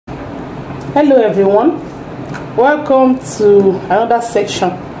Hello everyone, welcome to another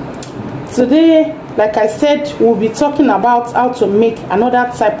section. Today, like I said, we'll be talking about how to make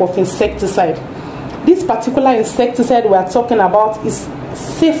another type of insecticide. This particular insecticide we are talking about is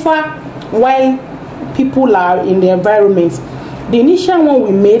safer while people are in the environment. The initial one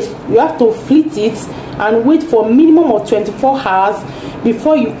we made, you have to fleet it and wait for minimum of 24 hours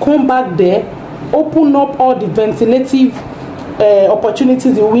before you come back there, open up all the ventilative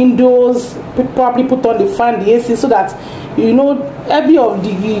opportunities, the windows, probably put on the fan, the AC, so that every of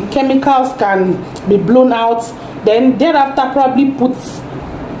the chemicals can be blown out. Then thereafter probably put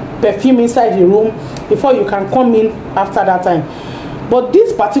perfume inside the room before you can come in after that time. But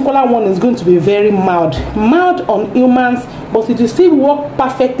this particular one is going to be very mild on humans, but it will still work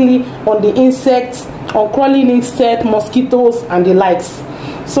perfectly on the insects, on crawling insects, mosquitoes and the likes.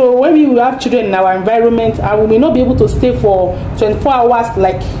 So when we have children in our environment and we may not be able to stay for 24 hours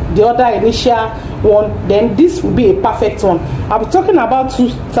like the other initial one, then this will be a perfect one. I'll be talking about two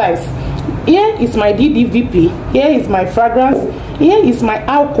types. Here is my DDVP, here is my fragrance, here is my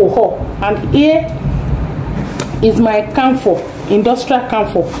alcohol, and here is my camphor, industrial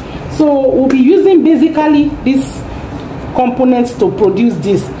camphor. So we'll be using basically these components to produce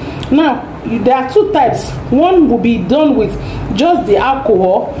this. Now there are two types. One will be done with just the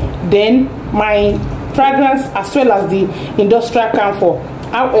alcohol, then my fragrance as well as the industrial camphor.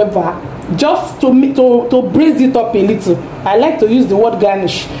 However, just to braise it up a little, I like to use the word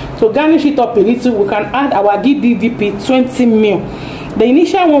garnish. To garnish it up a little, we can add our DDVP 20 ml. The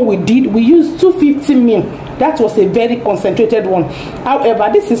initial one we used 250 ml. That was a very concentrated one. However,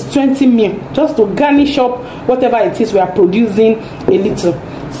 this is 20 ml, just to garnish up whatever it is we are producing a little.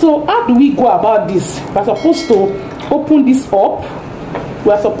 So how do we go about this? We are supposed to open this up.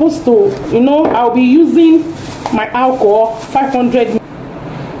 We are supposed to, I'll be using my alcohol 500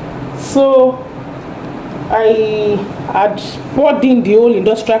 ml. So I had poured in the whole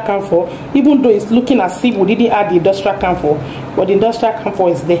industrial camphor, even though it's looking as if we didn't add the industrial camphor, but the industrial camphor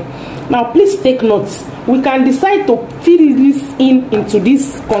is there. Now please take notes. We can decide to fill this into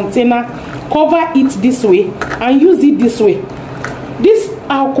this container, cover it this way and use it this way. This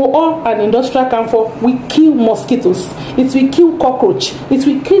alcohol and industrial camphor will kill mosquitoes, it will kill cockroach, it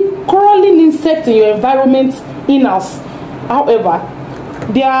will kill crawling insects in your environment in-house. However,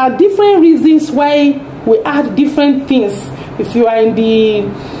 there are different reasons why we add different things. If you are in the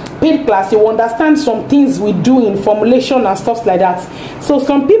paid class, you understand some things we do in formulation and stuff like that. So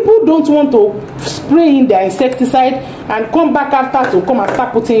some people don't want to spray in their insecticide and come back after to come and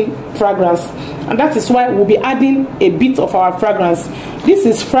start putting fragrance, and that is why we'll be adding a bit of our fragrance. This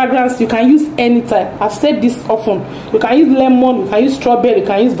is fragrance, you can use anytime. I've said this often. You can use lemon, you can use strawberry, you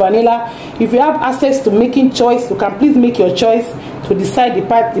can use vanilla. If you have access to making choice, you can please make your choice to decide the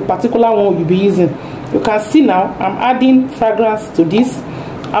particular one you'll be using. You can see now I'm adding fragrance to this.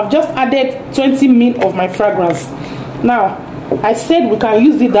 I've just added 20 ml of my fragrance. Now I said we can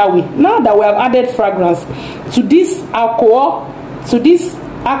use it that way. Now that we have added fragrance to this alcohol,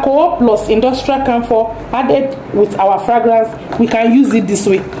 plus industrial camphor added with our fragrance, we can use it this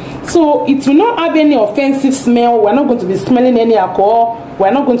way. So it will not have any offensive smell. We're not going to be smelling any alcohol.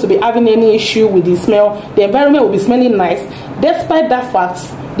 We're not going to be having any issue with the smell. The environment will be smelling nice. Despite that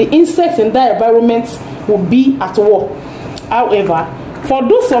fact, the insects in that environment will be at war. However, for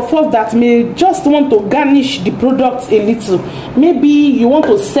those of us that may just want to garnish the product a little, maybe you want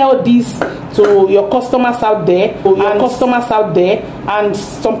to sell this to your customers out there, and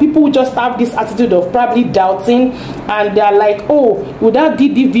some people just have this attitude of probably doubting, and they are like, oh, without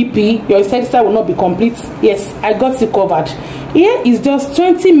DDVP your insecticide will not be complete. Yes, I got you covered. Here is just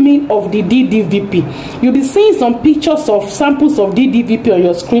 20 ml of the DDVP. You'll be seeing some pictures of samples of DDVP on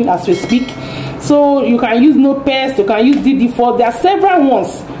your screen as we speak. So you can use Notepad, you can use DD4. There are several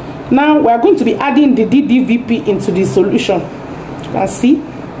ones. Now we are going to be adding the DDVP into the solution. You can see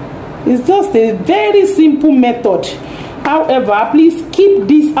it's just a very simple method. However, please keep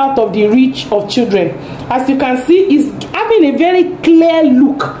this out of the reach of children. As you can see, it's having a very clear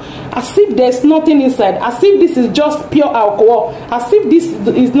look, as if there's nothing inside, as if this is just pure alcohol, as if this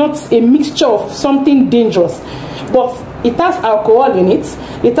is not a mixture of something dangerous. But it has alcohol in it,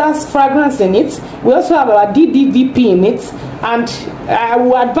 it has fragrance in it, we also have our DDVP in it, and I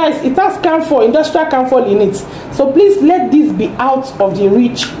will advise it has camphor, industrial camphor in it. So please let this be out of the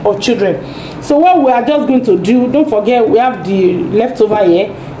reach of children. So what we are just going to do, don't forget we have the leftover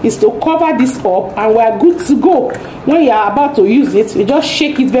here, is to cover this up and we are good to go. When you are about to use it, you just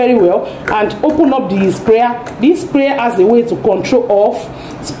shake it very well and open up the sprayer. This sprayer has a way to control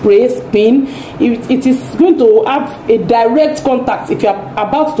off spray, spin. It is going to have a direct contact if you are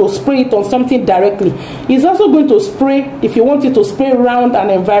about to spray it on something directly. It's also going to spray if you want it to spray around an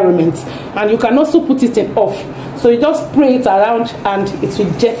environment, and you can also put it in off. So you just spray it around and it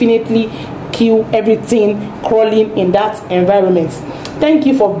will definitely kill everything crawling in that environment. Thank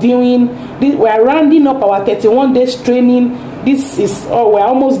you for viewing. We are rounding up our 31 days training. This is we're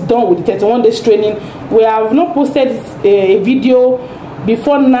almost done with the 31 days training. We have not posted a video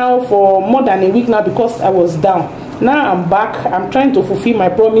before now for more than a week now because I was down. Now I'm back. I'm trying to fulfill my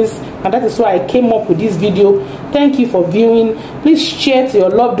promise, and that is why I came up with this video. Thank you for viewing. Please share to your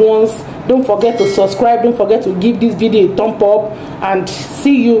loved ones. Don't forget to subscribe. Don't forget to give this video a thumb up, and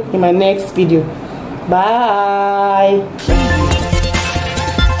see you in my next video. Bye.